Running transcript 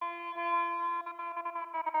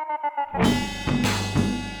Welcome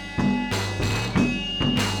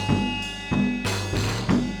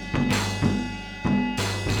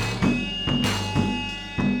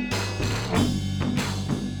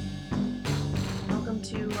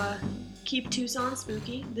to Keep Tucson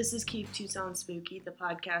Spooky. This is Keep Tucson Spooky, the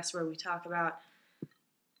podcast where we talk about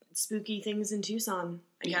spooky things in Tucson,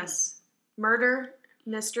 I guess. Murder,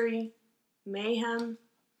 mystery, mayhem,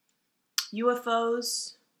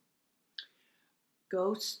 UFOs,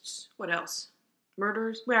 ghosts, what else?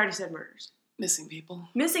 Murders? We already said murders. Missing people.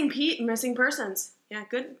 Missing persons. Yeah,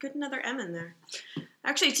 good another M in there.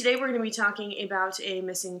 Actually, today we're going to be talking about a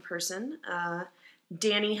missing person.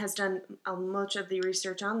 Dani has done much of the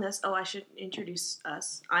research on this. Oh, I should introduce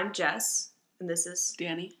us. I'm Jess, and this is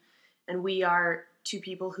Dani. And we are two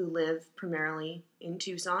people who live primarily in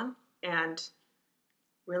Tucson and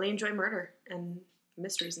really enjoy murder and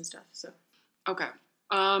mysteries and stuff. So, okay.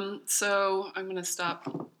 So I'm gonna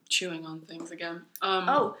stop chewing on things again.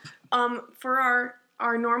 For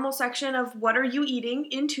our normal section of what are you eating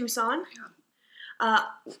in Tucson? Yeah.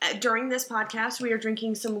 During this podcast, we are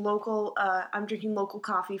drinking some local. I'm drinking local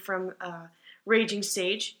coffee from Raging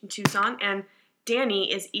Sage in Tucson, and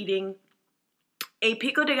Dani is eating a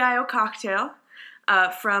pico de gallo cocktail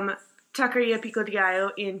from Taqueria Pico de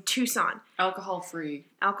Gallo in Tucson. Alcohol free.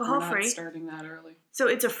 Alcohol We're free. Not starting that early. So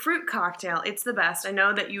it's a fruit cocktail. It's the best. I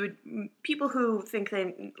know that people who think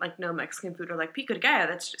they know Mexican food are like pico de gallo.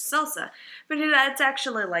 That's just salsa, but it's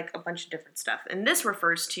actually like a bunch of different stuff. And this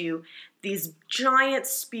refers to these giant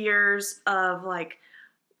spears of like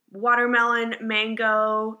watermelon,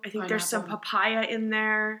 mango. I think there's some papaya in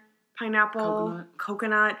there, pineapple,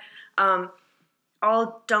 coconut.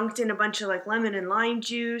 All dunked in a bunch of like lemon and lime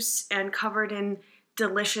juice and covered in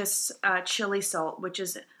delicious chili salt, which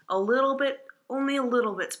is only a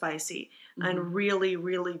little bit spicy and really,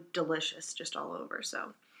 really delicious just all over.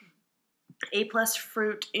 So A+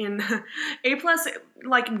 fruit A+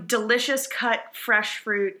 like delicious cut fresh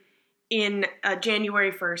fruit in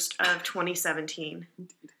January 1st of 2017.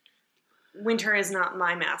 Indeed. Winter is not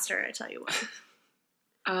my master, I tell you what.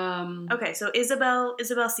 Okay, so Isabel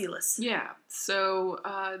Celis. Yeah, so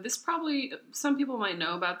this probably, some people might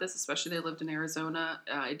know about this, especially they lived in Arizona.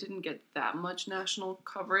 It didn't get that much national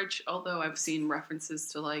coverage, although I've seen references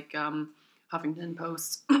to like Huffington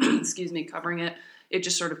Post, excuse me, covering it. It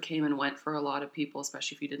just sort of came and went for a lot of people,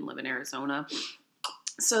 especially if you didn't live in Arizona.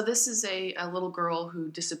 So this is a little girl who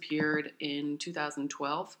disappeared in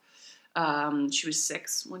 2012. She was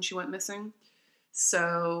 6 when she went missing.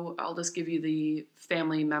 So I'll just give you the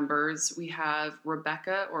family members. We have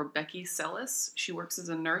Rebecca or Becky Celis. She works as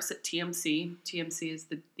a nurse at TMC. TMC is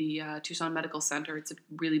the Tucson Medical Center. It's a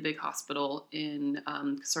really big hospital in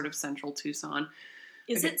sort of central Tucson.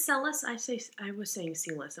 Is it Celis? I was saying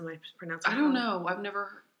Celis. Am I pronouncing it I don't wrong? know. I've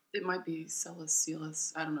never. It might be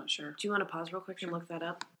Celis. I'm not sure. Do you want to pause real quick and look that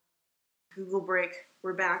up? Google break.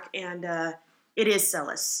 We're back, and it is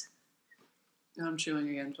Celis. Now I'm chewing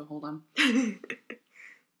again, so hold on.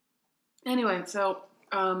 Anyway, so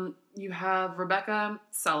you have Rebecca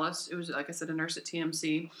Celis, who was, like I said, a nurse at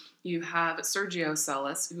TMC. You have Sergio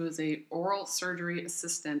Celis, who is a oral surgery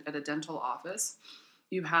assistant at a dental office.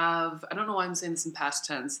 You have, I don't know why I'm saying this in past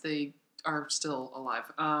tense, they are still alive.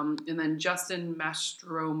 And then Justin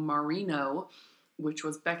Mastromarino, which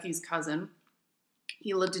was Becky's cousin.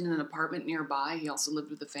 He lived in an apartment nearby. He also lived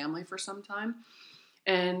with the family for some time.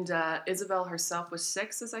 And Isabel herself was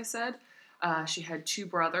 6, as I said. She had 2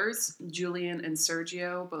 brothers, Julian and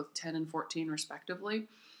Sergio, both 10 and 14 respectively.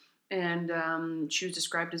 And she was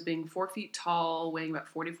described as being 4 feet tall, weighing about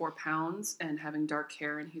 44 pounds, and having dark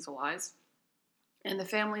hair and hazel eyes. And the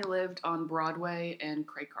family lived on Broadway and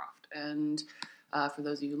Craycroft. And for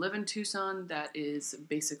those of you who live in Tucson, that is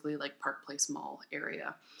basically like Park Place Mall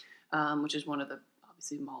area, which is one of the,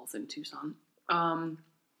 obviously, malls in Tucson.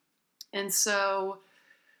 And so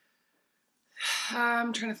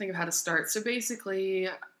I'm trying to think of how to start. So basically,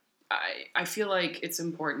 I feel like it's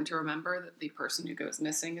important to remember that the person who goes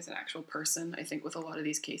missing is an actual person. I think with a lot of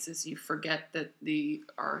these cases, you forget that they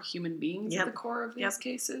are human beings at the core of these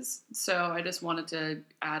cases. So I just wanted to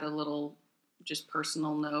add a little just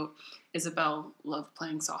personal note. Isabel loved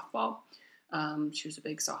playing softball. She was a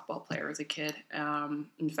big softball player as a kid.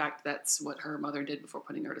 In fact, that's what her mother did before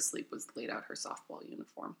putting her to sleep, was laid out her softball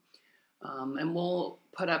uniform. And we'll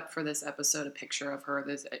put up for this episode a picture of her.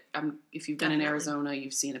 If you've been in Arizona,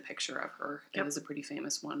 you've seen a picture of her. It was a pretty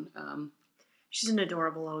famous one. She's an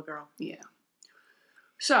adorable little girl. Yeah.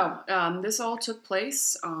 So this all took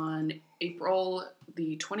place on April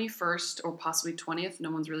the 21st or possibly 20th.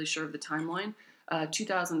 No one's really sure of the timeline.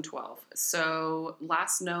 2012. So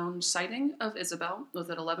last known sighting of Isabel was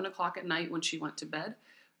at 11 o'clock at night when she went to bed.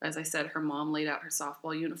 As I said, her mom laid out her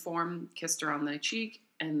softball uniform, kissed her on the cheek,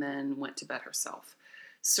 and then went to bed herself.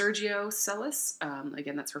 Sergio Celis,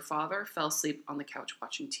 again, that's her father, fell asleep on the couch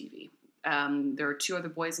watching TV. There are 2 other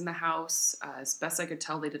boys in the house. As best I could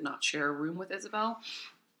tell, they did not share a room with Isabel.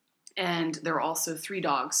 And there were also 3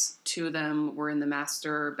 dogs. 2 of them were in the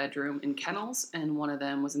master bedroom in kennels, and 1 of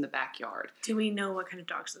them was in the backyard. Do we know what kind of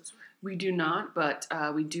dogs those were? We do not, but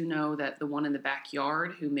we do know that the one in the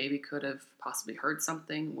backyard, who maybe could have possibly heard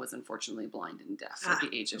something, was unfortunately blind and deaf at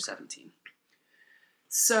the age of 17.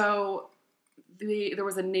 So there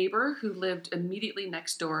was a neighbor who lived immediately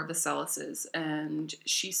next door of the Celises, and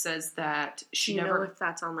she says that she never... Do you know if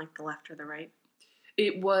that's on, like, the left or the right?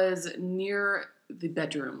 It was near the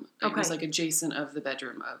bedroom. Okay. It was like adjacent of the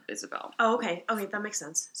bedroom of Isabel. Oh, okay. Okay, that makes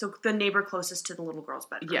sense. So the neighbor closest to the little girl's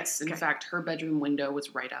bedroom. Yes. In fact, her bedroom window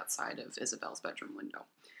was right outside of Isabel's bedroom window.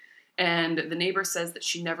 And the neighbor says that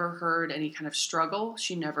she never heard any kind of struggle.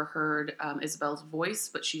 She never heard Isabel's voice,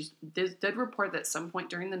 but she did report that at some point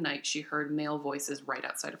during the night she heard male voices right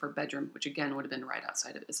outside of her bedroom, which again would have been right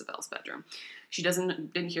outside of Isabel's bedroom. She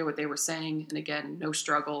didn't hear what they were saying, and again, no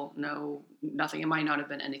struggle, nothing. It might not have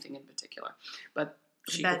been anything in particular, but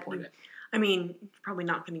she reported it. I mean, probably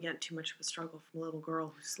not going to get too much of a struggle from a little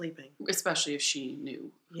girl who's sleeping. Especially if she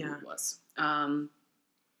knew who it was.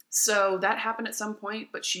 So that happened at some point,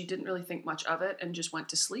 but she didn't really think much of it and just went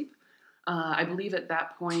to sleep. I believe at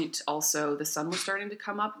that point also the sun was starting to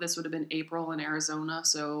come up. This would have been April in Arizona,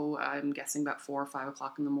 so I'm guessing about 4 or 5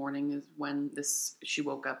 o'clock in the morning is when she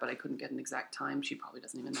woke up, but I couldn't get an exact time. She probably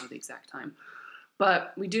doesn't even know the exact time.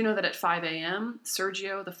 But we do know that at 5 a.m.,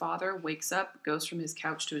 Sergio, the father, wakes up, goes from his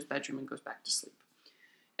couch to his bedroom, and goes back to sleep.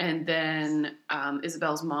 And then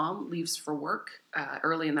Isabel's mom leaves for work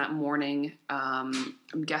early in that morning. I'm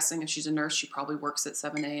guessing if she's a nurse, she probably works at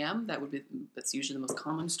 7 a.m. That's usually the most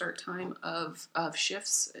common start time of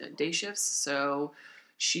shifts, day shifts. So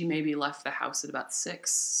she maybe left the house at about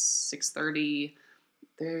 6:30.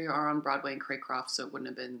 They are on Broadway and Craycroft, so it would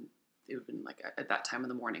have been like at that time of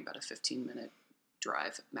the morning about a 15-minute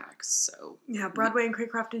drive max. So yeah, Broadway and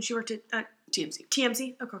Craycroft, and she worked at TMC.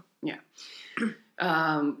 TMC? Okay. Yeah.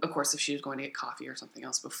 Of course, if she was going to get coffee or something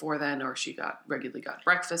else before then, or she regularly got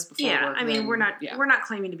breakfast before work. Yeah, I mean, we're not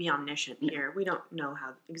claiming to be omniscient here. We don't know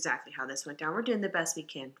exactly how this went down. We're doing the best we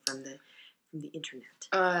can from the internet.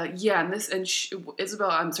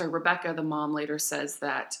 Rebecca, the mom, later says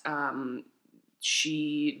that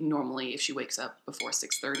she normally, if she wakes up before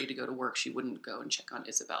 6:30 to go to work, she wouldn't go and check on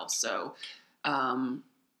Isabel. So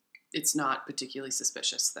it's not particularly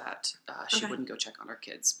suspicious that she wouldn't go check on her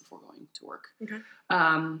kids before going to work. Okay.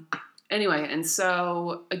 Anyway, and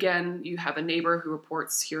so, again, you have a neighbor who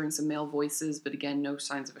reports hearing some male voices, but again, no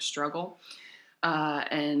signs of a struggle.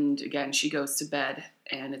 And again, she goes to bed,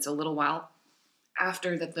 and it's a little while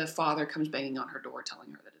after that the father comes banging on her door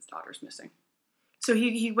telling her that his daughter's missing. So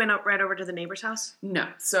he went up right over to the neighbor's house? No.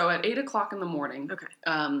 So at 8 o'clock in the morning,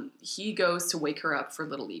 he goes to wake her up for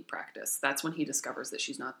Little League practice. That's when he discovers that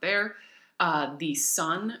she's not there. The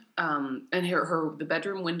son, and the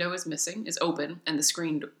bedroom window is open, and the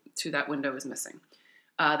screen to that window is missing.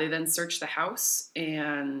 They then search the house,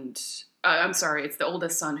 and it's the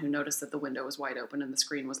oldest son who noticed that the window was wide open and the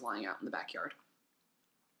screen was lying out in the backyard.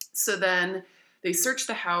 So then they search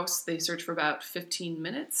the house. They search for about 15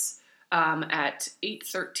 minutes. At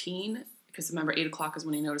 8:13, because remember 8 o'clock is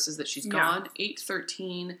when he notices that she's gone.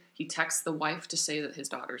 8:13, he texts the wife to say that his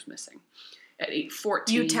daughter's missing. At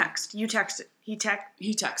 8:14, you texted. He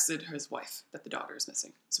texted his wife that the daughter is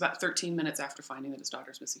missing. So about 13 minutes after finding that his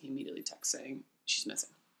daughter's missing, he immediately texts saying she's missing.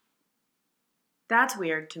 That's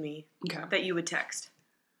weird to me. Okay. That you would text.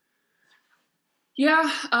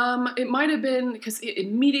 Yeah, it might have been because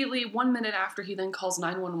immediately 1 minute after he then calls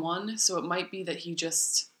 911. So it might be that he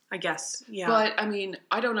just. I guess, yeah. But I mean,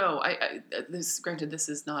 I don't know. Granted, this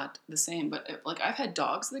is not the same, but I've had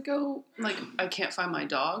dogs that go I can't find my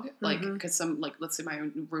dog, because let's say my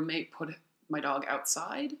roommate put my dog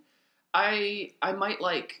outside. I might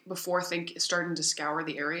before starting to scour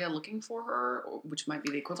the area looking for her, which might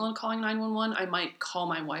be the equivalent of calling 911. I might call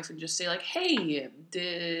my wife and just say hey,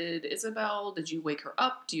 did you wake her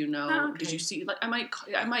up? Do you know? Oh, okay. Did you see? I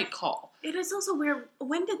might call. It is also weird.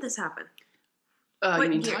 When did this happen? You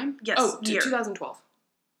mean year? Time? Yes. 2012.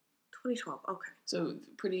 2012, okay. So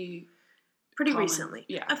pretty common. Recently.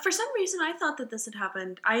 Yeah. For some reason, I thought that this had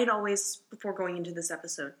happened. I had always, before going into this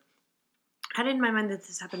episode, had it in my mind that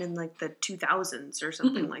this happened in the 2000s or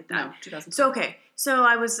something like that. No, 2012. So, okay. So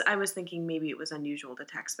I was thinking maybe it was unusual to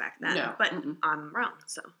text back then. No. But I'm wrong,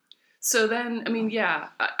 so. So then, I mean, yeah,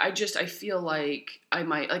 I feel like I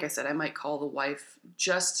might, like I said, I might call the wife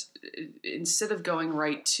just instead of going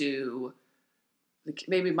right to,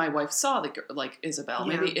 maybe my wife saw like Isabel.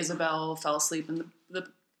 Yeah. Maybe Isabel fell asleep in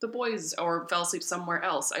the boys or fell asleep somewhere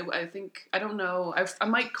else. I think, I don't know. I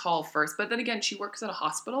might call first, but then again, she works at a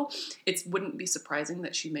hospital. It wouldn't be surprising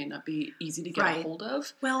that she may not be easy to get a hold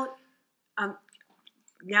of. Well,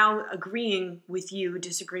 now agreeing with you,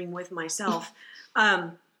 disagreeing with myself.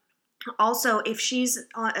 Also, if she's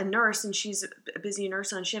a nurse and she's a busy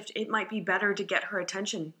nurse on shift, it might be better to get her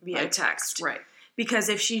attention via text. Right. Because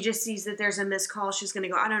if she just sees that there's a missed call, she's going to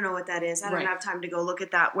go, I don't know what that is. I don't have time to go look at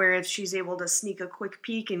that. Whereas she's able to sneak a quick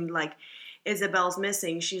peek and like, Isabel's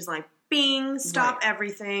missing. She's like, bing, stop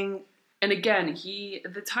everything. And again,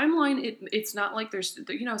 the timeline, it's not like there's,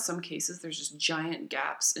 some cases there's just giant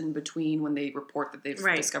gaps in between when they report that they've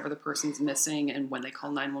discovered the person's missing and when they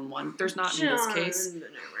call 911. There's not in this case.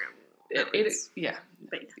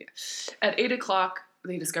 At 8 o'clock,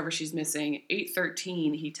 they discover she's missing.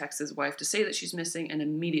 8:13, he texts his wife to say that she's missing, and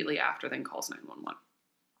immediately after then calls 911.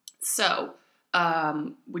 So,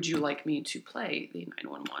 would you like me to play the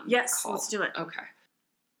 911 Yes, call? Let's do it. Okay.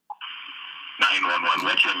 911,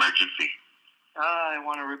 what's your emergency? I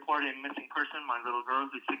want to report a missing person. My little girl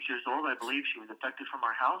who's 6 years old. I believe she was abducted from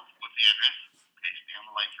our house. What's the address? Okay, stay on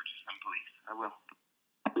the line for Tucson Police. I will.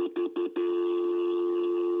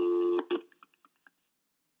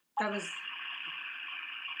 That was...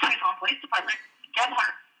 Tucson Police Department. Get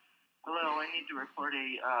her. Hello, I need to report a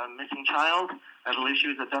missing child. I believe she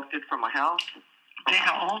was abducted from my house. Okay,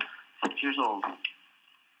 how old? 6 years old.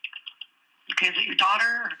 Okay, is it your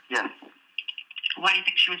daughter? Yes. Why do you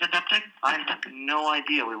think she was abducted? I have no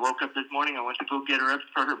idea. We woke up this morning. I went to go get her up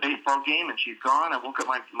for her baseball game, and she's gone. I woke up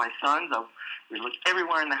my sons. We looked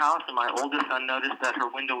everywhere in the house, and my oldest son noticed that her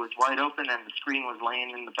window was wide open and the screen was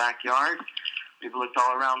laying in the backyard. We've looked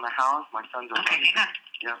all around the house. My sons are running.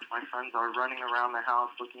 Yeah, my sons are running around the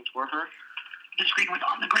house looking for her. The screen was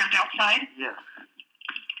on the ground outside? Yes.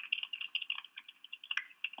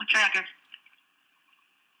 What's your address?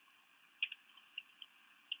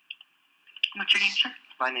 What's your name, sir?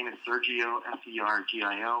 My name is Sergio,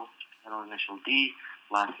 Sergio, middle initial D,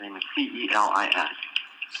 last name is Celis.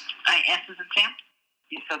 I.S. is in Sam?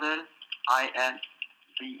 Isabel,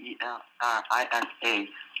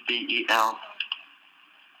 Isabel,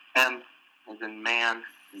 M as in man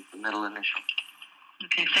is the middle initial.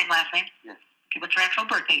 Okay, same last name? Yes. Okay, what's your actual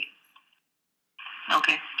birth date?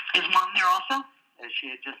 Okay. Is mom there also? She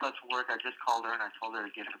had just left work. I just called her and I told her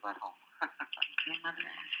to get her butt home. Okay, mother.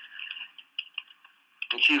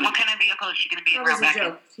 And what kind of vehicle is she going to be around? That was a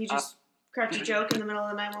joke. He just cracked a joke in the middle of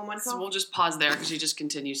the 911 call. So we'll just pause there because he just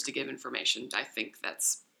continues to give information. I think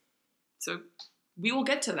that's... So we will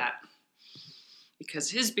get to that.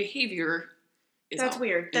 Because his behavior is... That's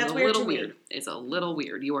weird. That's weird to me. It's a little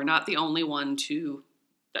weird. You are not the only one to...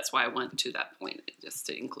 That's why I went to that point, just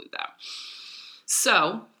to include that.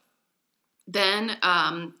 So... Then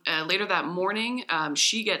later that morning,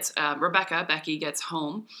 Becky gets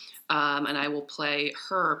home, and I will play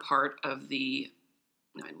her part of the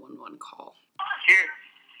 911 call. Here.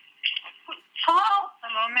 Hello?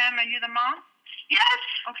 Hello, ma'am. Are you the mom? Yes.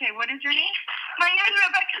 Okay, what is your name? My name is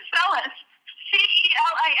Rebecca Celis.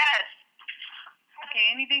 Celis.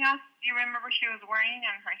 Okay, anything else you remember she was wearing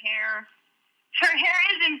and her hair? Her hair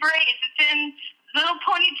is in braids. It's in little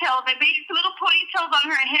ponytails. I made little ponytails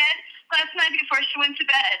on her head last night before she went to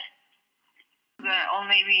bed. The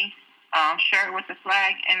old navy shirt with the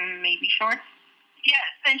flag and navy shorts? Yes,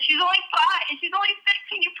 and she's only 5 and she's only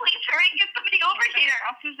 6. Can you please hurry and get somebody over here?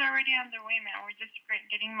 The officer's already underway, ma'am. We're just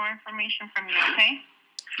getting more information from you, okay?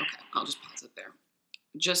 Okay, I'll just pause it there.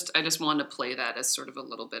 I just wanted to play that as sort of a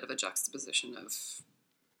little bit of a juxtaposition of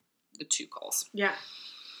the two calls. Yeah.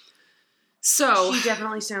 So she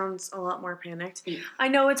definitely sounds a lot more panicked. Yeah. I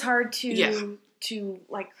know it's hard to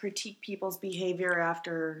like critique people's behavior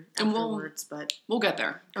afterwards, but we'll get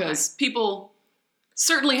there because people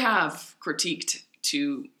certainly have critiqued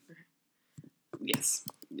to. Yes,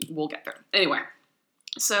 we'll get there. Anyway,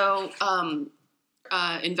 so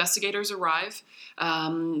investigators arrive.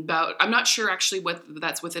 I'm not sure actually what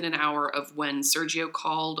that's within an hour of when Sergio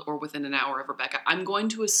called or within an hour of Rebecca. I'm going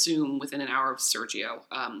to assume within an hour of Sergio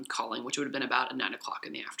calling, which would have been about 9 o'clock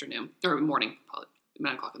in the afternoon or morning, probably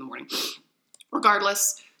 9 o'clock in the morning.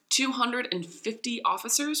 Regardless, 250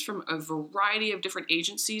 officers from a variety of different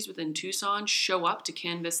agencies within Tucson show up to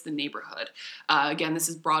canvass the neighborhood. Again, this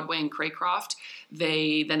is Broadway and Craycroft.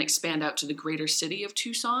 They then expand out to the greater city of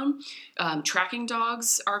Tucson. Tracking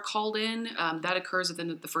dogs are called in. That occurs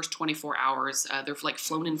within the first 24 hours. They're like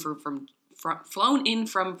flown in from flown in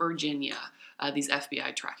from Virginia, these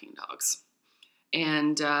FBI tracking dogs.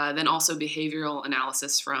 And then also behavioral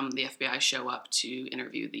analysis from the FBI show up to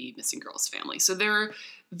interview the missing girl's family. So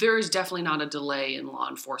there is definitely not a delay in law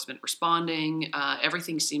enforcement responding.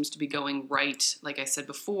 Everything seems to be going right. Like I said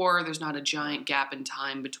before, there's not a giant gap in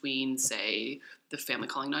time between, say, the family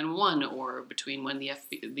calling 911 or between when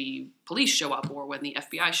the police show up or when the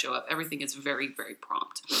FBI show up. Everything is very, very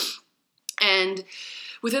prompt. And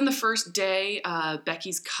within the first day,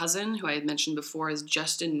 Becky's cousin, who I had mentioned before is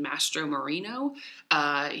Justin Mastro Marino,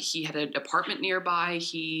 he had an apartment nearby.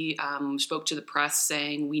 He spoke to the press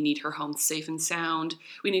saying, "We need her home safe and sound.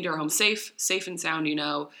 We need her home safe and sound,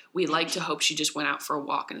 We like to hope she just went out for a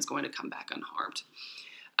walk and is going to come back unharmed."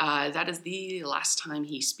 That is the last time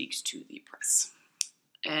he speaks to the press.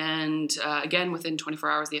 And again, within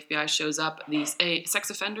 24 hours, the FBI shows up. These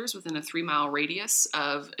sex offenders within a 3-mile radius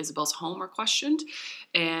of Isabel's home are questioned.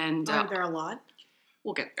 And are there a lot?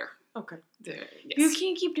 We'll get there. Okay. Yes. You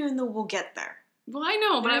can't keep doing the "we'll get there." Well, I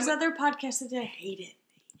know, but there's other podcasts that I hate it.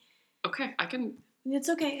 Okay, I can. It's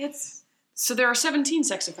okay. So there are 17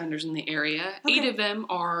 sex offenders in the area. Okay. 8 of them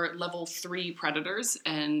are level 3 predators,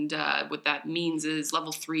 and what that means is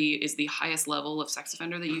level 3 is the highest level of sex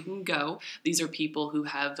offender that you can go. These are people who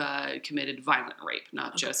have committed violent rape,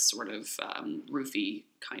 not just sort of roofie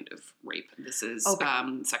kind of rape. This is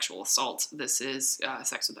sexual assault. This is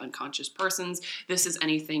sex with unconscious persons. This is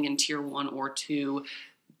anything in tier 1 or 2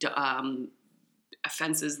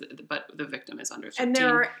 offenses, but the victim is under 15. And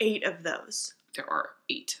there are 8 of those. There are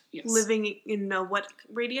 8, yes. Living in what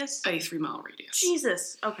radius? A 3-mile radius.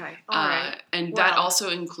 Jesus. Okay. All right. And that also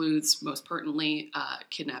includes, most pertinently,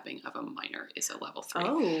 kidnapping of a minor is a level 3.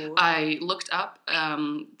 Oh. I looked up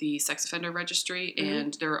the sex offender registry,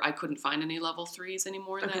 and I couldn't find any level 3s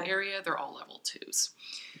anymore in that area. They're all level 2s.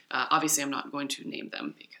 Obviously, I'm not going to name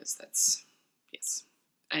them because that's, yes.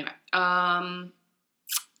 Anyway,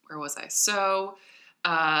 where was I? So,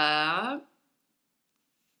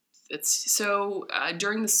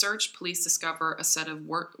 during the search, police discover a set of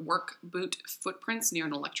work boot footprints near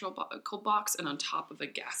an electrical box and on top of a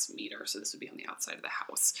gas meter. So this would be on the outside of the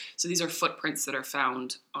house. So these are footprints that are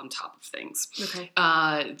found on top of things. Okay.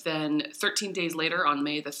 Then 13 days later, on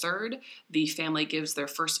May the 3rd, the family gives their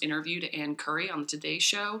first interview to Ann Curry on the Today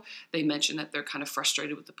Show. They mention that they're kind of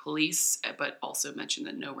frustrated with the police, but also mention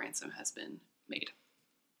that no ransom has been made.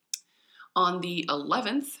 On the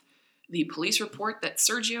 11th, the police report that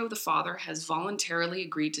Sergio, the father, has voluntarily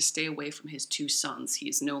agreed to stay away from his 2 sons. He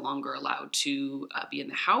is no longer allowed to be in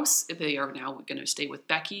the house. They are now going to stay with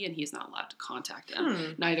Becky, and he is not allowed to contact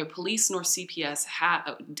them. Neither police nor CPS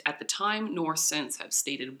at the time nor since have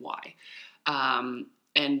stated why.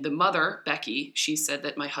 And the mother, Becky, she said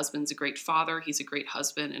that my husband's a great father. He's a great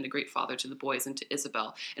husband and a great father to the boys and to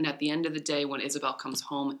Isabel. And at the end of the day, when Isabel comes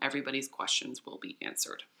home, everybody's questions will be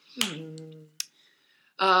answered.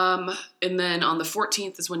 And then on the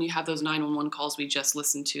 14th is when you have those 911 calls we just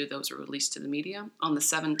listened to. Those are released to the media. On the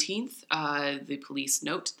 17th, the police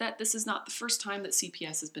note that this is not the first time that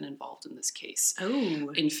CPS has been involved in this case.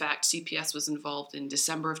 Oh. In fact, CPS was involved in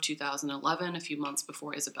December of 2011, a few months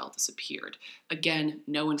before Isabel disappeared. Again,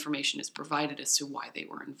 no information is provided as to why they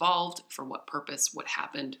were involved, for what purpose, what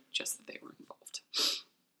happened, just that they were involved.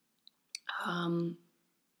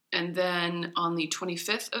 And then on the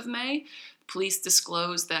 25th of May, police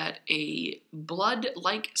disclosed that a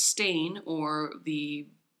blood-like stain, or the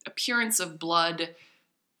appearance of blood,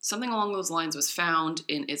 something along those lines, was found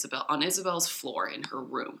on Isabel's floor in her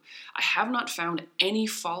room. I have not found any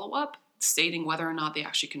follow-up stating whether or not they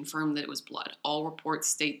actually confirmed that it was blood. All reports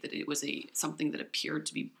state that it was something that appeared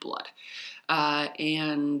to be blood.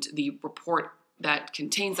 And the report that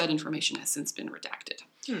contains that information has since been redacted.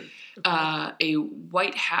 A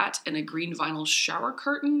white hat and a green vinyl shower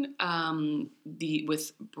curtain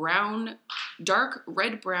with dark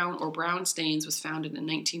red-brown or brown stains was found in a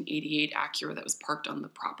 1988 Acura that was parked on the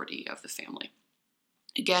property of the family.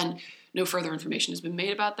 Again, no further information has been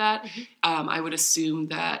made about that. I would assume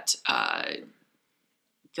that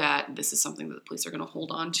that this is something that the police are going to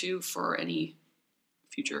hold on to for any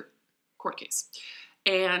future court case.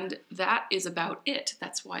 And that is about it.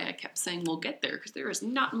 That's why I kept saying we'll get there, because there is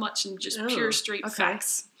not much in just pure straight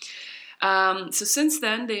facts. So since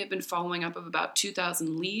then, they have been following up of about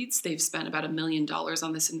 2,000 leads. They've spent about $1 million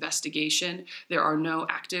on this investigation. There are no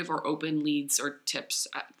active or open leads or tips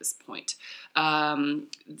at this point.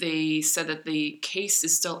 They said that the case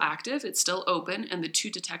is still active, it's still open, and the 2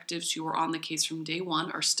 detectives who were on the case from day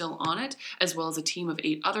 1 are still on it, as well as a team of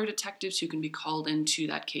 8 other detectives who can be called into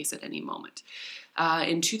that case at any moment.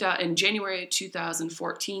 In January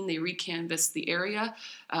 2014, they recanvassed the area.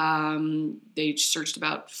 They searched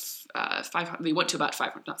about 500. They went to about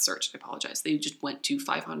 500. Not searched. I apologize. They just went to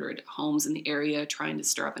 500 homes in the area, trying to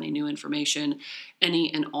stir up any new information.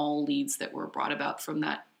 Any and all leads that were brought about from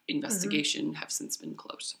that investigation have since been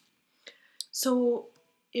closed. So,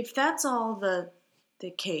 if that's all the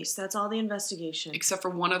case, that's all the investigation. Except for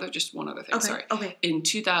one other thing, okay, sorry. Okay. In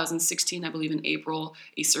 2016, I believe in April,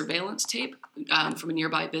 a surveillance tape from a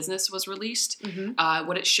nearby business was released. Mm-hmm.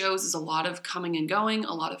 What it shows is a lot of coming and going,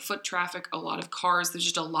 a lot of foot traffic, a lot of cars. There's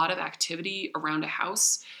just a lot of activity around a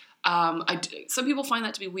house. Some people find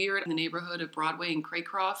that to be weird. In the neighborhood of Broadway and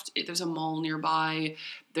Craycroft, there's a mall nearby.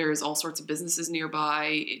 There's all sorts of businesses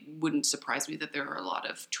nearby. It wouldn't surprise me that there are a lot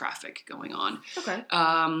of traffic going on. Okay.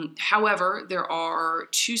 However, there are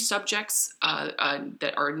 2 subjects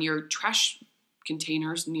that are near trash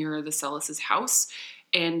containers near the Celis' house.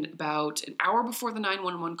 And about an hour before the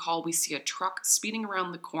 911 call, we see a truck speeding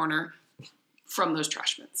around the corner from those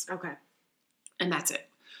trash bins. Okay. And that's it.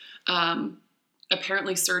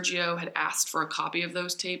 Apparently, Sergio had asked for a copy of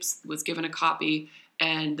those tapes, was given a copy,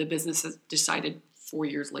 and the business has decided 4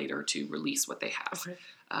 years later to release what they have. Okay.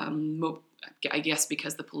 I guess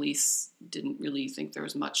because the police didn't really think there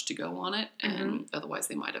was much to go on it, and otherwise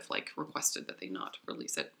they might have requested that they not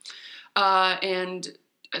release it. And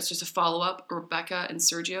as just a follow-up, Rebecca and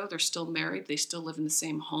Sergio, they're still married. They still live in the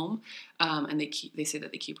same home, and they say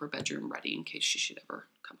that they keep her bedroom ready in case she should ever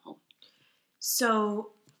come home. So,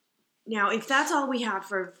 now, if that's all we have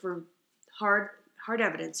for hard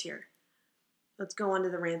evidence here, let's go on to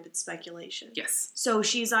the rampant speculation. Yes. So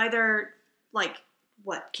she's either,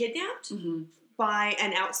 kidnapped Mm-hmm. by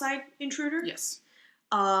an outside intruder? Yes.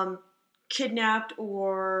 Kidnapped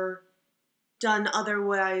or done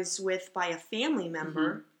otherwise by a family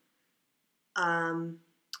member.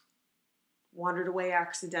 Wandered away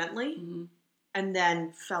accidentally, and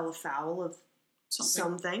then fell afoul of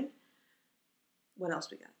something. What else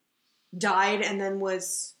we got? Died and then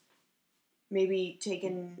was maybe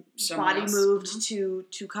taken, moved to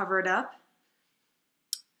cover it up.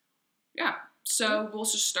 Yeah. So we'll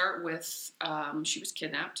just start with she was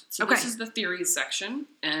kidnapped. So Okay. This is the theories section,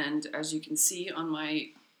 and as you can see on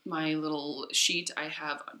my little sheet, I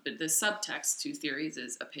have the subtext to theories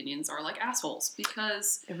is opinions are like assholes,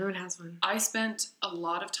 because Everyone has one. I spent a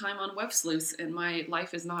lot of time on Web Sleuths, and my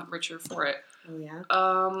life is not richer for it. Oh yeah.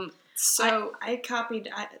 So I copied.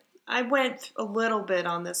 I went a little bit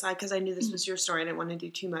on this because I knew this was your story. I didn't want to do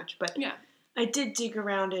too much, but yeah. I did dig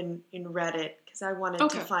around in Reddit because I wanted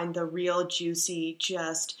to find the real juicy,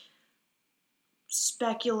 just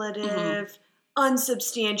speculative,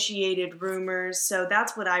 unsubstantiated rumors. So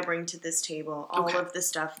that's what I bring to this table. All of the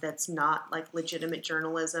stuff that's not legitimate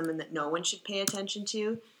journalism and that no one should pay attention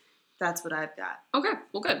to. That's what I've got. Okay,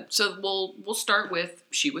 well, good. So we'll start with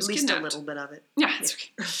she was kidnapped. At least a little bit of it. Yeah, it's okay.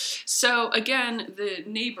 So again, the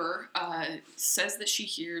neighbor says that she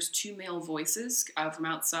hears 2 male voices from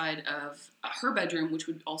outside of her bedroom, which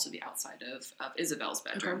would also be outside of Isabel's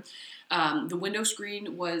bedroom. Okay. The window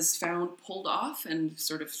screen was found pulled off and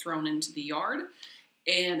sort of thrown into the yard.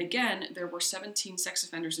 And again, there were 17 sex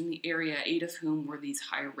offenders in the area, 8 of whom were these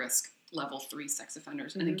high-risk level 3 sex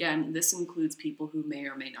offenders. And again, this includes people who may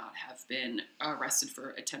or may not have been arrested for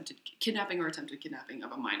attempted kidnapping or attempted kidnapping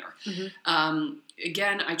of a minor.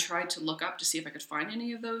 Again, I tried to look up to see if I could find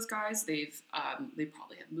any of those guys. They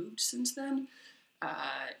probably have moved since then.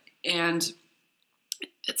 And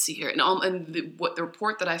let's see here. And the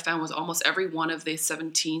report that I found was almost every one of the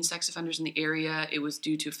 17 sex offenders in the area, it was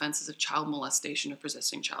due to offenses of child molestation or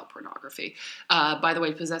possessing child pornography. By the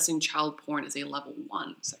way, possessing child porn is a level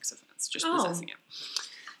 1 sex offense, just possessing it.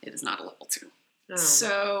 It is not a level 2. Oh.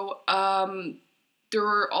 So there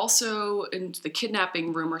were also, in the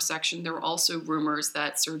kidnapping rumor section, there were also rumors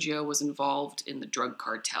that Sergio was involved in the drug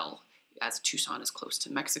cartel. As Tucson is close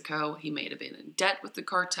to Mexico, he may have been in debt with the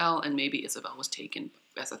cartel, and maybe Isabel was taken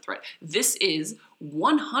as a threat. This is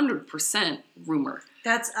 100% rumor.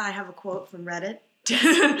 I have a quote from Reddit.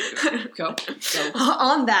 Go.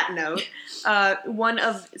 On that note,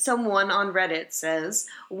 someone on Reddit says,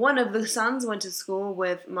 one of the sons went to school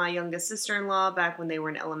with my youngest sister-in-law back when they were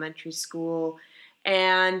in elementary school,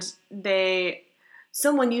 and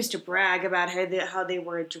someone used to brag about how they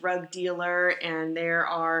were a drug dealer, and there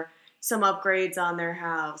are some upgrades on their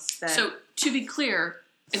house. So, to be clear,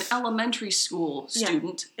 an elementary school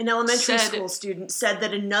student said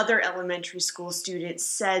that another elementary school student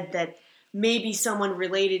said that maybe someone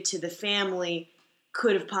related to the family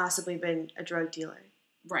could have possibly been a drug dealer.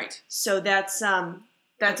 Right. So that's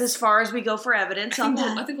That's as far as we go for evidence on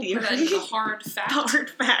that. I think we'll put that into the hard fact. Hard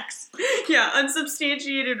facts. Yeah,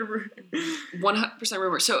 unsubstantiated. 100%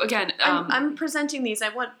 rumor. So again, I'm presenting these. I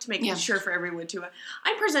want to make sure for everyone too.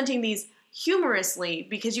 I'm presenting these humorously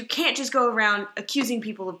because you can't just go around accusing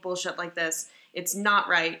people of bullshit like this. It's not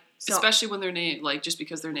right. So, especially when their name, like, just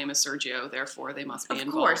because their name is Sergio, therefore they must be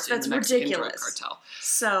involved course, in that's the Mexican ridiculous. drug cartel.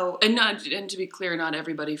 So, and to be clear, not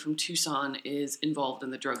everybody from Tucson is involved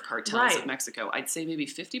in the drug cartels of Mexico. I'd say maybe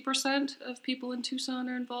 50% of people in Tucson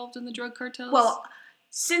are involved in the drug cartels. Well,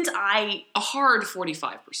 a hard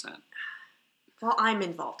 45%. Well, I'm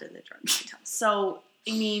involved in the drug cartels. So,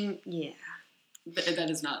 I mean, yeah.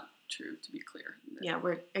 That is not true, to be clear. Yeah,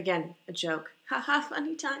 we're, again, a joke. Haha,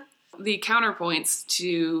 funny time. The counterpoints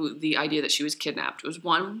to the idea that she was kidnapped was,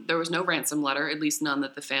 one, there was no ransom letter, at least none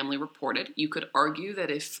that the family reported. You could argue that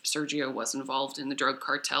if Sergio was involved in the drug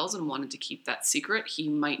cartels and wanted to keep that secret, he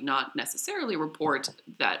might not necessarily report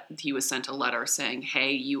that he was sent a letter saying,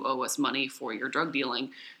 hey, you owe us money for your drug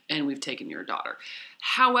dealing and we've taken your daughter.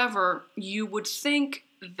 However, you would think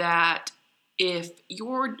that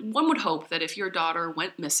one would hope that if your daughter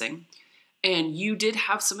went missing and you did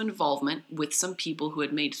have some involvement with some people who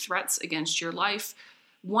had made threats against your life,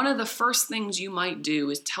 one of the first things you might do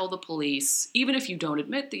is tell the police, even if you don't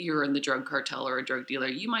admit that you're in the drug cartel or a drug dealer,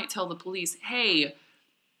 you might tell the police, hey,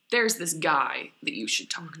 there's this guy that you should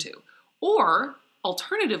talk to. Or,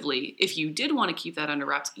 alternatively, if you did want to keep that under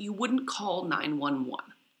wraps, you wouldn't call 911.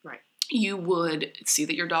 You would see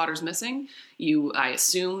that your daughter's missing. I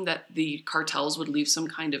assume that the cartels would leave some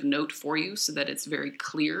kind of note for you so that it's very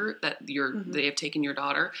clear that they have taken your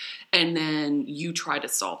daughter, and then you try to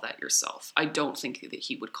solve that yourself. I don't think that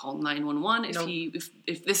he would call 911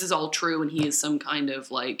 if this is all true and he is some kind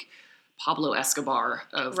of like Pablo Escobar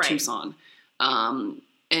of Tucson.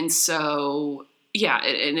 And so, yeah,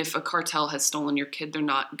 and if a cartel has stolen your kid, they're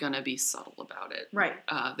not gonna be subtle about it. Right.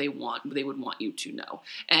 They would want you to know.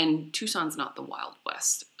 And Tucson's not the Wild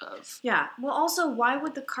West of. Yeah. Well, also, why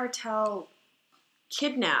would the cartel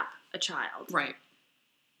kidnap a child? Right.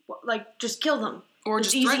 Like, just kill them. Or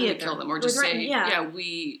just threaten to kill them. Or just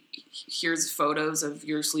say, here's photos of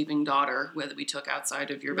your sleeping daughter that we took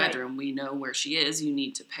outside of your bedroom. We know where she is. You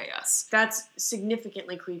need to pay us. That's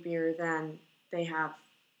significantly creepier than they have.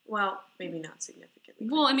 Well, maybe not significantly.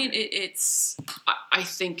 Well, I mean, I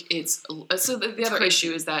think it's... So the other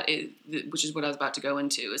issue is that, which is what I was about to go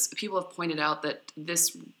into, is people have pointed out that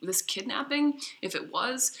this kidnapping, if it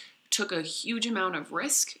was, took a huge amount of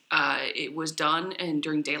risk. It was done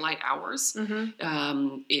during daylight hours.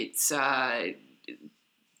 Mm-hmm.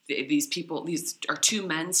 These are two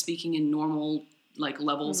men speaking in normal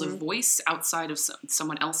levels of voice outside of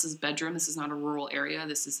someone else's bedroom. This is not a rural area.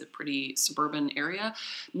 This is a pretty suburban area.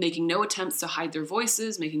 Making no attempts to hide their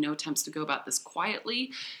voices, making no attempts to go about this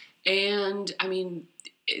quietly. And, I mean,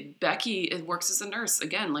 Becky works as a nurse.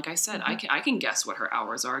 Again, like I said, I can guess what her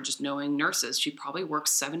hours are just knowing nurses. She probably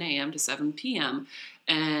works 7 a.m. to 7 p.m.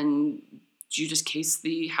 And you just case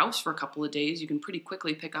the house for a couple of days. You can pretty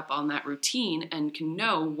quickly pick up on that routine and can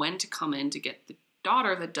know when to come in to get the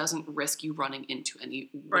daughter that doesn't risk you running into any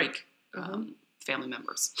family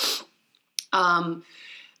members.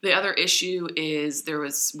 The other issue is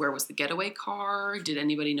where was the getaway car? Did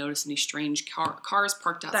anybody notice any strange cars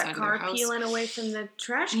parked outside of their house? That car peeling away from the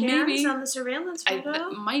trash cans on the surveillance photo?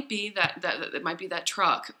 It might be that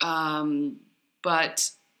truck.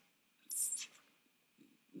 But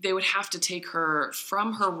they would have to take her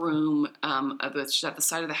from her room at the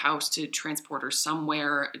side of the house to transport her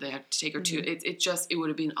somewhere. They had to take her to it would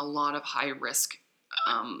have been a lot of high risk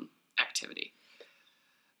activity.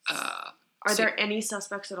 Are there any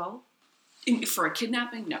suspects at all? For a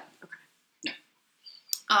kidnapping? No. Okay.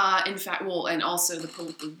 No. In fact, and also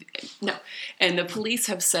no. And the police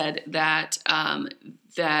have said that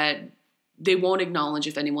that they won't acknowledge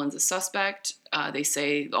if anyone's a suspect. They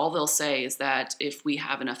say all they'll say is that if we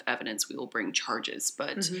have enough evidence, we will bring charges.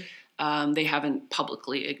 But they haven't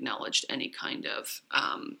publicly acknowledged any kind of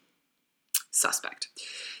suspect.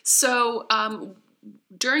 So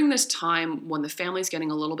during this time, when the family's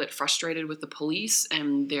getting a little bit frustrated with the police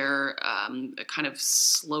and their kind of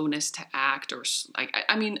slowness to act, or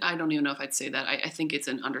I mean, I don't even know if I'd say that. I think it's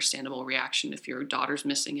an understandable reaction if your daughter's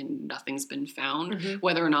missing and nothing's been found,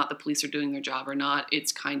 whether or not the police are doing their job or not.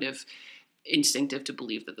 It's kind of instinctive to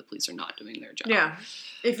believe that the police are not doing their job. Yeah.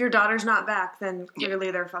 If your daughter's not back, then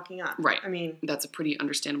clearly they're fucking up. Right. I mean, that's a pretty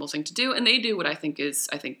understandable thing to do. And they do what I think is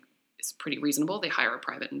pretty reasonable. They hire a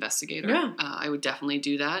private investigator. Yeah. I would definitely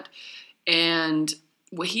do that. And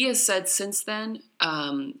what he has said since then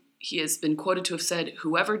he has been quoted to have said,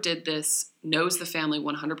 "Whoever did this knows the family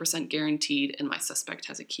 100% guaranteed, and my suspect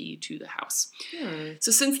has a key to the house."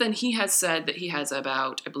 So since then, he has said that he has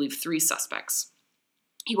about, I believe, 3 suspects.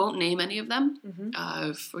 He won't name any of them,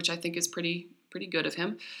 which I think is pretty good of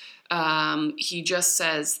him. He just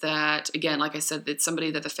says that, again, like I said, that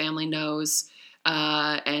somebody that the family knows,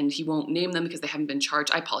 and he won't name them because they haven't been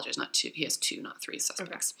charged. I apologize, not 2. He has 2, not 3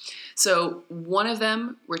 suspects. Okay. So one of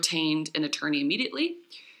them retained an attorney immediately,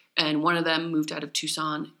 and one of them moved out of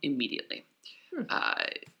Tucson immediately.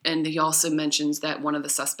 And he also mentions that one of the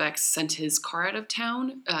suspects sent his car out of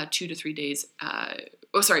town 2 to 3 days.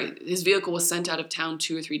 His vehicle was sent out of town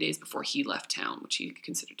 2 or 3 days before he left town, which he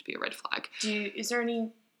considered to be a red flag. Is there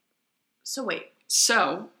any... So wait.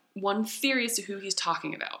 So one theory as to who he's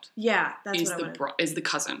talking about. Yeah, that's is the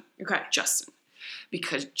cousin. Okay. Justin.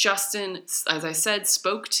 Because Justin, as I said,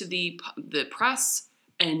 spoke to the press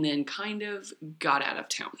and then kind of got out of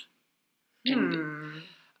town. And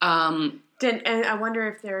I wonder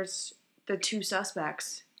if there's the 2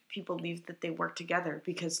 suspects. People believe that they work together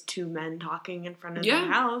because 2 men talking in front of the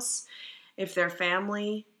house. If they're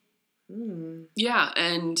family. Yeah,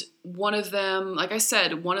 and one of them, like I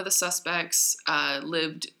said, one of the suspects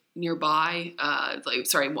lived nearby.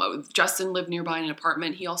 Justin lived nearby in an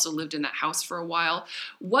apartment. He also lived in that house for a while.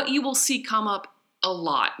 What you will see come up a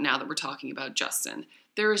lot now that we're talking about Justin,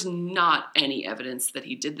 there is not any evidence that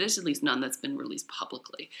he did this, at least none that's been released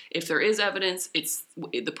publicly. If there is evidence, it's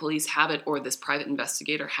the police have it or this private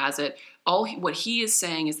investigator has it. What he is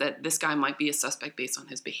saying is that this guy might be a suspect based on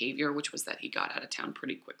his behavior, which was that he got out of town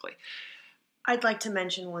pretty quickly. I'd like to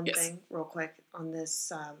mention one thing real quick on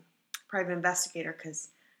this private investigator, because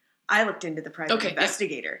I looked into the private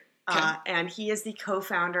investigator. And he is the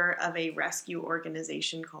co-founder of a rescue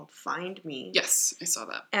organization called Find Me. Yes, I saw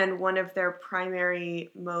that. And one of their primary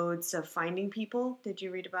modes of finding people, did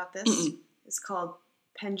you read about this? Is called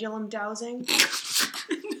pendulum dowsing.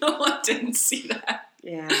 No, I didn't see that.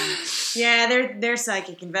 Yeah, they're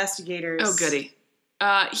psychic investigators. Oh, goody.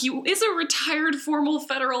 He is a retired former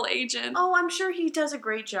federal agent. Oh, I'm sure he does a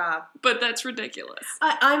great job. But that's ridiculous.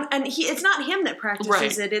 It's not him that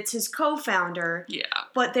practices it. It's his co-founder. Yeah.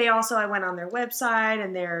 But I went on their website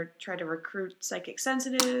and they're trying to recruit psychic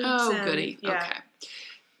sensitives. Oh, goody. Yeah. Okay.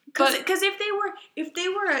 Because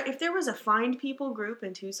if there was a find people group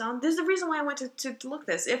in Tucson, this is the reason why I went to look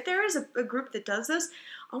this. If there is a group that does this,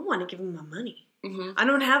 I want to give them my money. I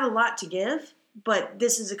don't have a lot to give. But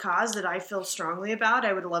this is a cause that I feel strongly about.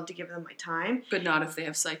 I would love to give them my time. But not if they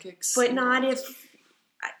have psychics. But not if,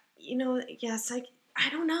 I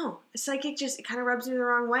don't know. A psychic it kind of rubs me the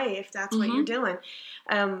wrong way if that's what you're doing.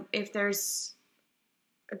 If there's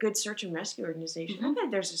a good search and rescue organization, I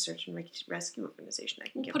bet there's a search and rescue organization I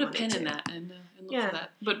can give put a money pin to. in that and look for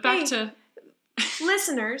that. But back to...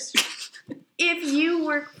 listeners, if you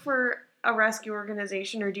work for a rescue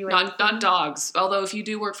organization or do not dogs. Although if you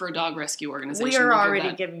do work for a dog rescue organization, we are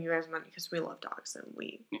already giving you guys money because we love dogs and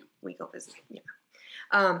we go visit.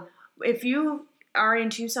 Yeah. If you are in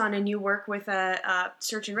Tucson and you work with a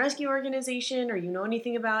search and rescue organization or you know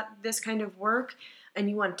anything about this kind of work and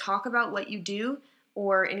you want to talk about what you do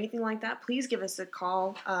or anything like that, please give us a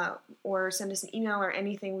call or send us an email or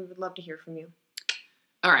anything. We would love to hear from you.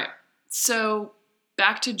 All right. So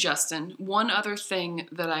back to Justin. One other thing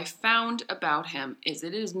that I found about him is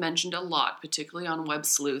it is mentioned a lot, particularly on Web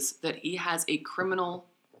Sleuths, that he has a criminal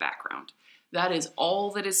background. That is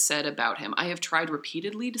all that is said about him. I have tried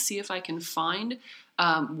repeatedly to see if I can find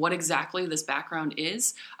what exactly this background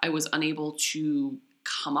is. I was unable to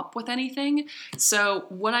come up with anything. So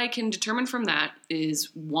what I can determine from that is,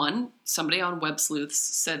 one, somebody on Web Sleuths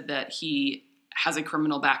said that he has a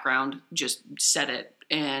criminal background, just said it,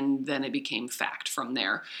 and then it became fact from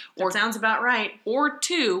there. That sounds about right. Or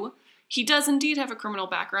two, he does indeed have a criminal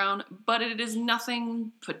background, but it is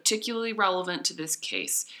nothing particularly relevant to this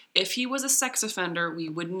case. If he was a sex offender, we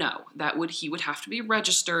would know. He would have to be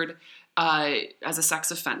registered as a sex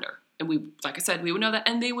offender. And like I said, we would know that,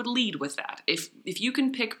 and they would lead with that. If you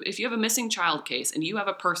have a missing child case and you have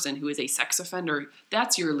a person who is a sex offender,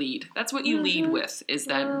 that's your lead. That's what you lead with, is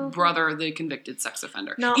that brother, the convicted sex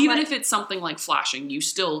offender. Even if it's something like flashing, you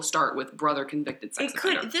still start with brother convicted sex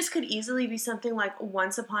offender. This could easily be something like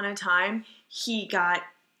once upon a time he got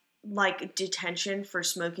like detention for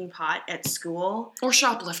smoking pot at school. Or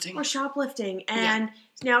shoplifting. And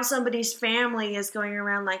now somebody's family is going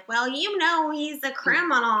around like, well, he's a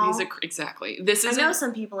criminal. Exactly. I know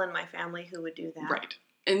some people in my family who would do that. Right.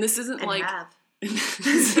 And this isn't like... have.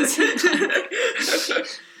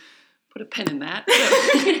 Put a pin in that.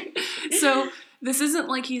 So This isn't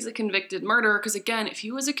like he's a convicted murderer, because again, if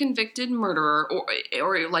he was a convicted murderer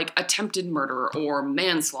or like attempted murder or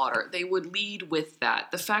manslaughter, they would lead with that.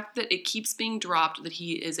 The fact that it keeps being dropped that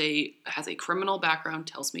he has a criminal background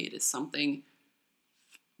tells me it is something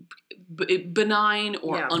benign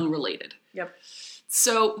or unrelated. Yep.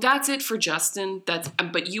 So that's it for Justin.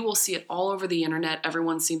 But you will see it all over the internet.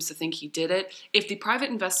 Everyone seems to think he did it. If the private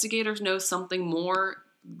investigators know something more,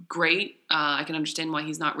 great. I can understand why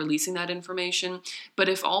he's not releasing that information. But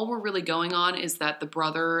if all we're really going on is that the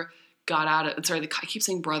brother got out of, I keep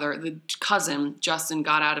saying brother, the cousin, Justin,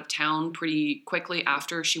 got out of town pretty quickly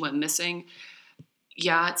after she went missing,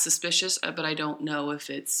 yeah, it's suspicious, but I don't know if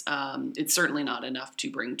it's certainly not enough to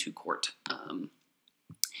bring to court.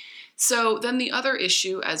 So then the other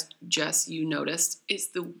issue, as Jess, you noticed, is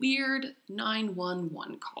the weird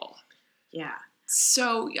 911 call. Yeah.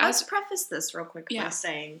 So let's preface this real quick by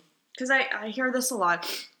saying, because I hear this a lot.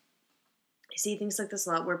 I see things like this a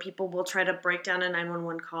lot where people will try to break down a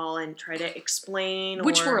 911 call and try to explain.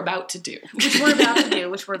 Which we're about to do. Which we're about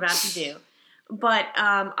to do. But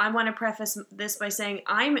I want to preface this by saying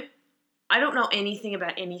I don't know anything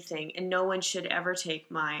about anything, and no one should ever take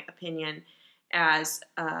my opinion as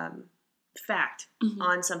fact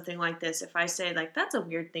on something like this. If I say, like, that's a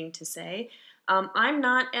weird thing to say, I'm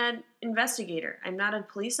not an investigator. I'm not a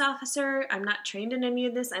police officer. I'm not trained in any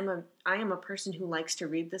of this. I am a person who likes to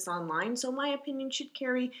read this online, so my opinion should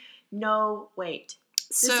carry no weight.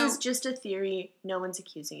 This is just a theory. No one's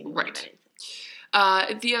accusing anyone of anything.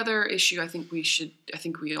 The other issue I think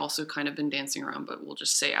we also kind of been dancing around, but we'll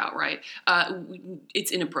just say outright,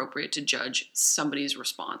 it's inappropriate to judge somebody's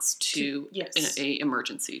response to a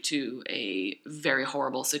emergency, to a very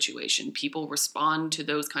horrible situation. People respond to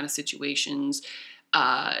those kind of situations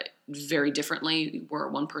very differently, where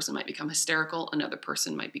one person might become hysterical, another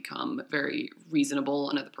person might become very reasonable,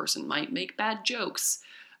 another person might make bad jokes.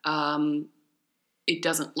 It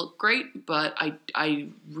doesn't look great, but I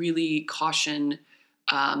really caution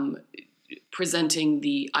presenting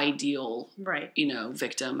the ideal,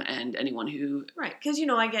 victim and anyone who... Right, because,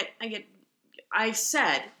 I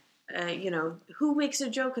said, who makes a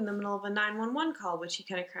joke in the middle of a 911 call, which he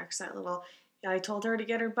kind of cracks that little, I told her to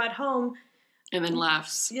get her butt home. And then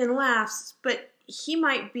laughs. But he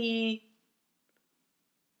might be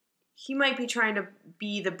trying to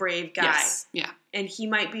be the brave guy. Yes, yeah. And he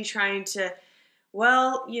might be trying to...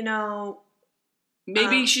 Well,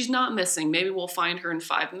 maybe she's not missing. Maybe we'll find her in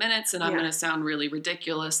 5 minutes, and I'm going to sound really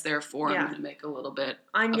ridiculous. Therefore, I'm going to make a little bit.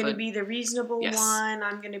 I'm going to be the reasonable one.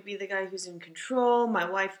 I'm going to be the guy who's in control. My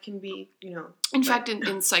wife can be, In fact,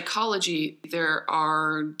 in psychology, there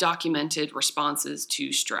are documented responses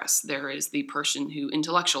to stress. There is the person who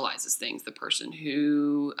intellectualizes things, the person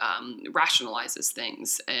who rationalizes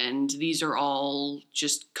things, and these are all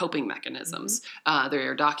just coping mechanisms.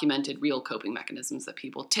 There are documented real coping mechanisms that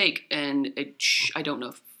people take, and I don't know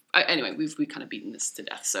if... Anyway, we've kind of beaten this to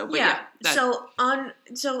death. So,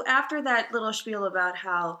 So after that little spiel about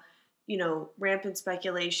how, rampant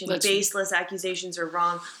speculation, baseless accusations are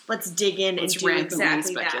wrong, let's dig in and do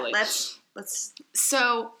exactly that. Let's.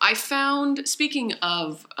 So I found, speaking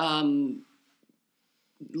of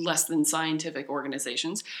less than scientific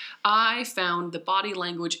organizations, I found the Body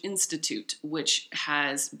Language Institute, which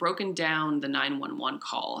has broken down the 911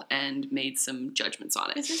 call and made some judgments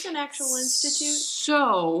on it. Is this an actual institute?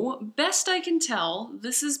 So, best I can tell,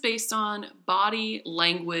 this is based on body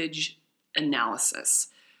language analysis.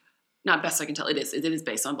 Not best I can tell, it is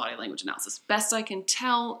based on body language analysis. Best I can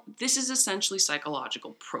tell, this is essentially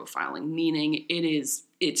psychological profiling, meaning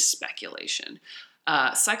it's speculation.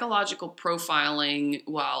 Psychological profiling,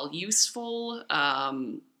 while useful,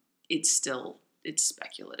 it's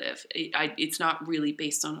speculative. It's not really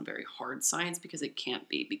based on a very hard science, because it can't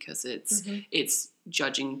be, because it's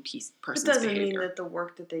judging person's behavior. It doesn't mean that the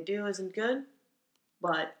work that they do isn't good,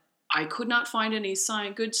 but... I could not find any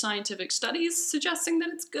good scientific studies suggesting that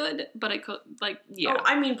it's good, but I could, Oh,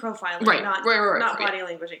 I mean profiling, not body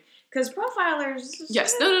language. Because profilers...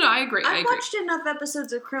 Yes, no, I agree. I've watched enough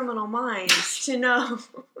episodes of Criminal Minds to know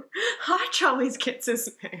Hotch always gets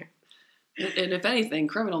his man. And if anything,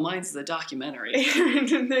 Criminal Minds is a documentary.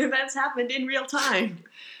 That's happened in real time.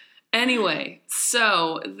 Anyway,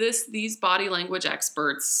 so these body language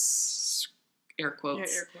experts, air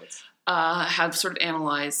quotes, have sort of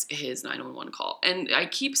analyzed his 911 call. And I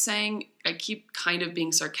keep kind of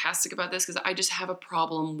being sarcastic about this, because I just have a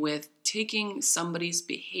problem with taking somebody's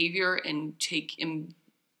behavior and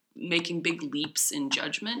making big leaps in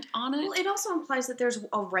judgment on it. Well, it also implies that there's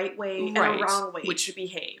a right way and a wrong way to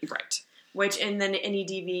behave. Right. And then any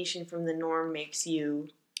deviation from the norm makes you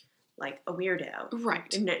like a weirdo.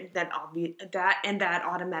 Right. And that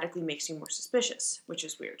automatically makes you more suspicious, which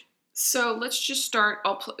is weird. So let's just start.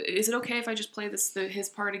 Is it okay if I just play his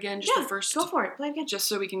part again? Just the first. Go for it. Play it again. Just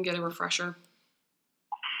so we can get a refresher.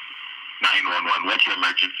 911. What's your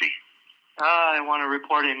emergency? I want to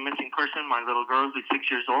report a missing person. My little girl is 6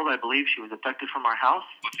 years old. I believe she was abducted from our house.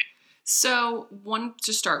 So, one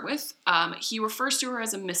to start with, he refers to her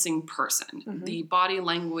as a missing person. Mm-hmm. The body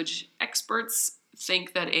language experts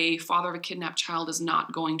think that a father of a kidnapped child is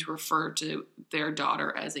not going to refer to their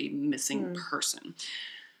daughter as a missing person.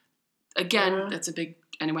 Again, that's a big...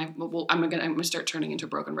 Anyway, I'm gonna start turning into a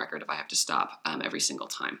broken record if I have to stop every single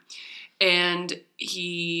time. And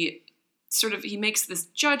he makes this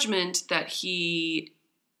judgment that she's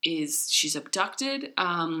abducted,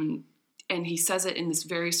 and he says it in this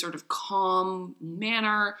very sort of calm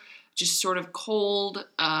manner, just sort of cold,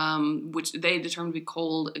 which they determine to be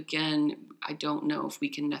cold. Again, I don't know if we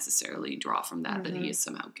can necessarily draw from that that he is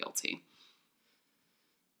somehow guilty.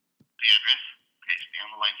 The address? Okay, stay on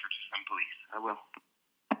the line for some police. I will.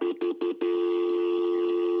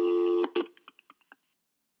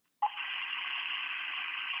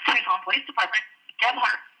 Police Department.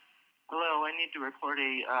 Gebhardt. Hello, I need to report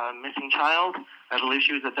a missing child. I believe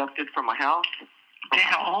she was abducted from my house. Okay,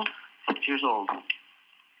 how old? 6 years old.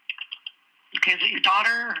 Okay, is it your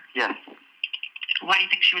daughter? Yes. Why do you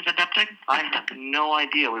think she was abducted? I have no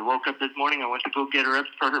idea. We woke up this morning. I went to go get her up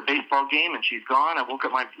for her baseball game, and she's gone. I woke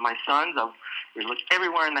up my sons. We looked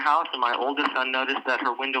everywhere in the house, and my oldest son noticed that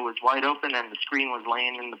her window was wide open and the screen was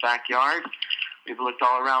laying in the backyard. We've looked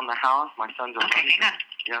all around the house. My sons are running. Hang on.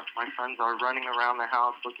 Yeah, my sons are running around the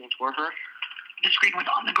house looking for her. The screen was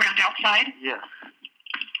on the ground outside? Yes.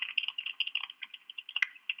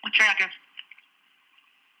 What's your address?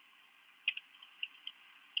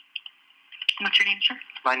 What's your name, sir?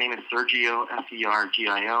 My name is Sergio,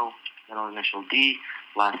 Sergio, middle initial D,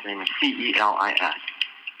 last name is Celis. I-S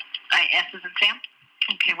is in Sam?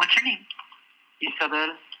 Okay, what's her name?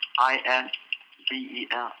 Isabel,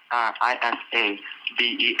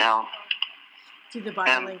 Isabel. See, the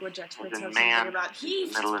body language experts have something about he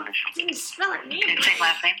didn't spell it name. Okay, same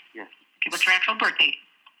last name? Yes. Okay, what's her actual birth date?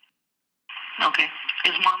 Okay.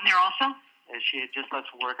 Is mom there also? She had just left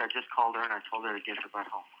for work. I just called her and I told her to get her back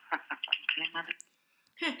home.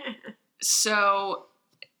 So,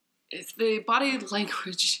 if the body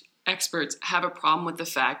language experts have a problem with the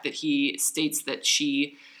fact that he states that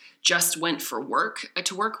she just went to work,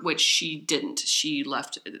 which she didn't. She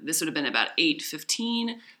left, this would have been about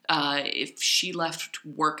 8:15. If she left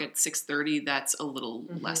work at 6:30, that's a little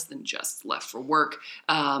less than just left for work.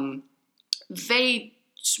 They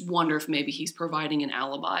wonder if maybe he's providing an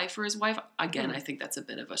alibi for his wife. Again, I think that's a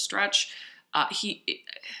bit of a stretch.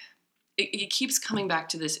 It keeps coming back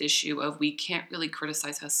to this issue of we can't really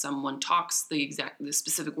criticize how someone talks, the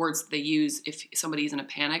specific words that they use if somebody's in a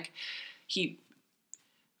panic.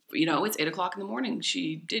 It's 8 o'clock in the morning.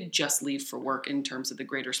 She did just leave for work in terms of the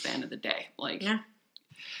greater span of the day.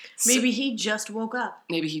 Maybe he just woke up.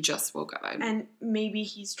 And maybe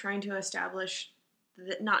he's trying to establish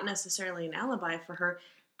that not necessarily an alibi for her,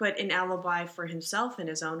 but an alibi for himself in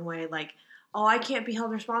his own way. Like, oh, I can't be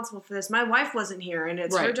held responsible for this. My wife wasn't here, and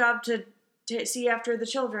it's her job to see after the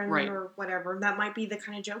children or whatever. That might be the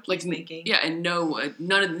kind of joke he's making. Yeah, and no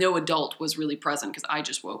adult was really present because I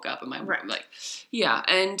just woke up and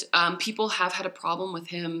and people have had a problem with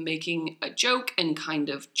him making a joke and kind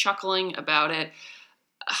of chuckling about it.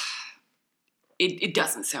 It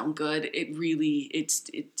doesn't sound good. It really,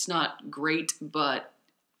 it's not great, but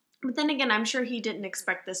then again, I'm sure he didn't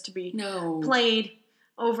expect this to be played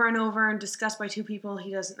over and over and discussed by two people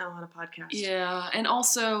he doesn't know on a podcast. Yeah, and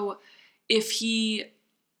also, if he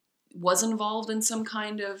was involved in some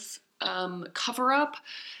kind of cover-up,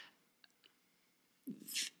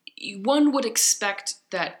 one would expect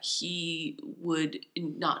that he would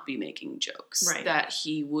not be making jokes, that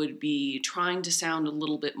he would be trying to sound a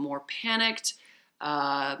little bit more panicked,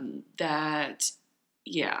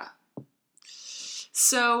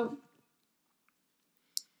 So,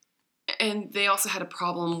 and they also had a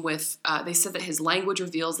problem with, they said that his language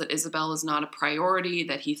reveals that Isabel is not a priority,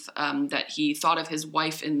 that he thought of his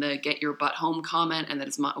wife in the get your butt home comment, and that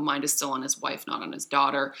his mind is still on his wife, not on his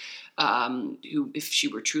daughter, who, if she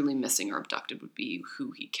were truly missing or abducted, would be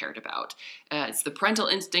who he cared about. It's the parental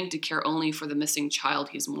instinct to care only for the missing child.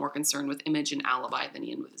 He's more concerned with image and alibi than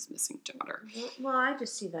he is with his missing daughter. Well, I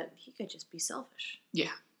just see that he could just be selfish.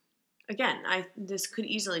 Yeah. Again, this could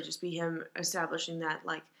easily just be him establishing that,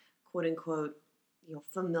 like, quote unquote,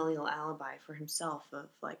 familial alibi for himself of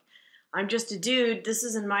like, I'm just a dude. This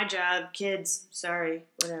isn't my job. Kids, sorry,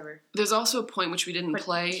 whatever. There's also a point which we didn't But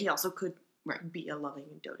play. he also could be a loving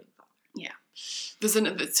and doting father. Yeah.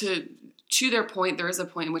 To their point, there is a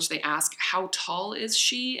point in which they ask, how tall is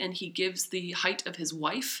she? And he gives the height of his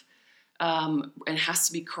wife. And has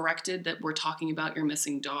to be corrected that we're talking about your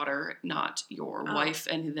missing daughter, not your wife,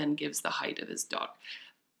 and he then gives the height of his daughter.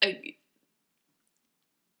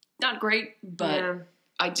 Not great, but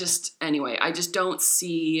I just don't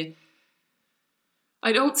see.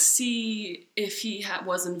 I don't see if he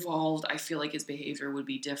was involved. I feel like his behavior would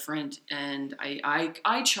be different, and I'm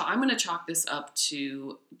going to chalk this up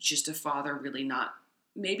to just a father really not.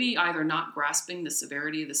 Maybe either not grasping the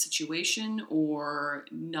severity of the situation or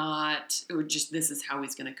just this is how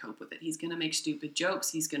he's going to cope with it. He's going to make stupid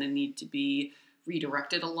jokes. He's going to need to be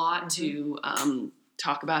redirected a lot to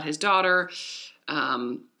talk about his daughter.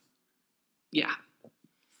 Yeah.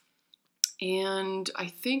 And I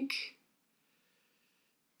think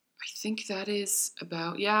that is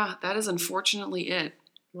that is unfortunately it.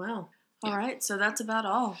 Wow. All right, so that's about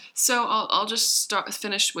all. So I'll just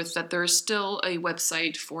finish with that there is still a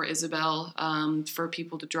website for Isabel for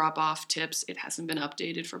people to drop off tips. It hasn't been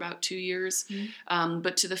updated for about 2 years. Mm-hmm.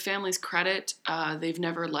 But to the family's credit, they've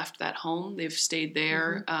never left that home. They've stayed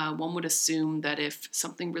there. Mm-hmm. One would assume that if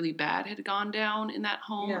something really bad had gone down in that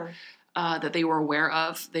home, that they were aware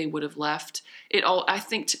of, they would have left. I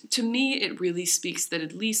think to me, it really speaks that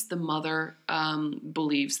at least the mother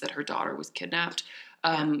believes that her daughter was kidnapped.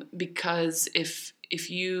 Because if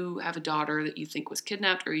you have a daughter that you think was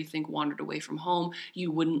kidnapped or you think wandered away from home, you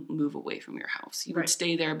wouldn't move away from your house. You would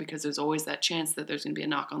stay there because there's always that chance that there's going to be a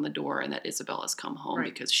knock on the door and that Isabel has come home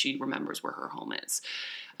because she remembers where her home is.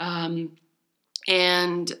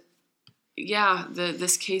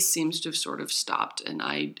 This case seems to have sort of stopped, and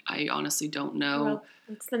I honestly don't know. Well,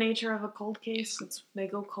 it's the nature of a cold case. They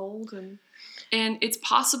go cold And it's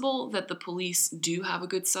possible that the police do have a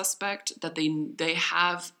good suspect, that they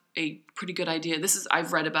have a pretty good idea.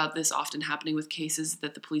 I've read about this often happening with cases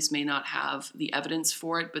that the police may not have the evidence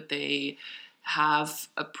for it, but they have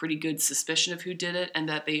a pretty good suspicion of who did it, and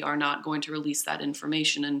that they are not going to release that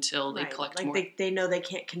information until they collect more. They know they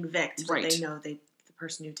can't convict, but they know the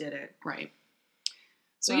person who did it. Right.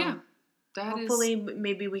 So hopefully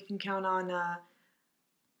maybe we can count on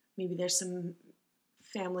maybe there's some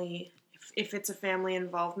family. If it's a family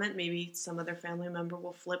involvement, maybe some other family member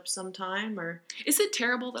will flip sometime. Or is it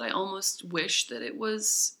terrible that I almost wish that it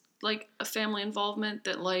was like a family involvement,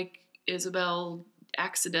 that like Isabel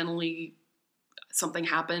accidentally something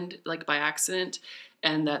happened like by accident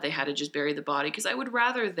and that they had to just bury the body? Because I would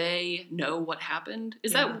rather they know what happened.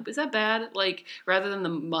 Is that bad? Like rather than the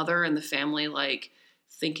mother and the family like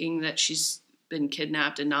thinking that she's been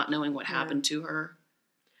kidnapped and not knowing what happened to her.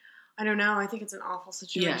 I don't know. I think it's an awful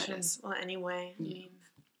situation. Yeah, it is. Well, anyway, I mean,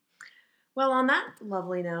 well, on that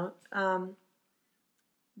lovely note,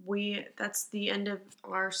 that's the end of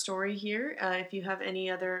our story here. If you have any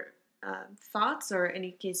other thoughts or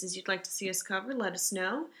any cases you'd like to see us cover, let us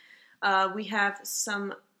know. We have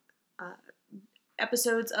some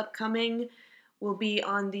episodes upcoming. We'll be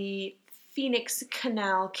on the Phoenix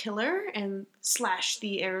Canal Killer and /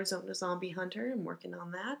 the Arizona Zombie Hunter. I'm working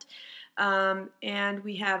on that. And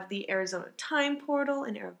we have the Arizona Time Portal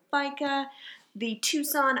in Arabica, the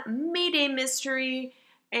Tucson Mayday Mystery,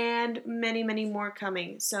 and many, many more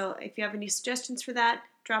coming. So if you have any suggestions for that,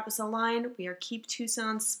 drop us a line. We are Keep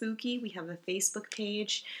Tucson Spooky. We have a Facebook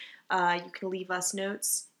page. You can leave us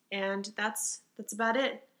notes. And that's about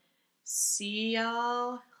it. See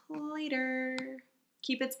y'all later.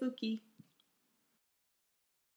 Keep it spooky.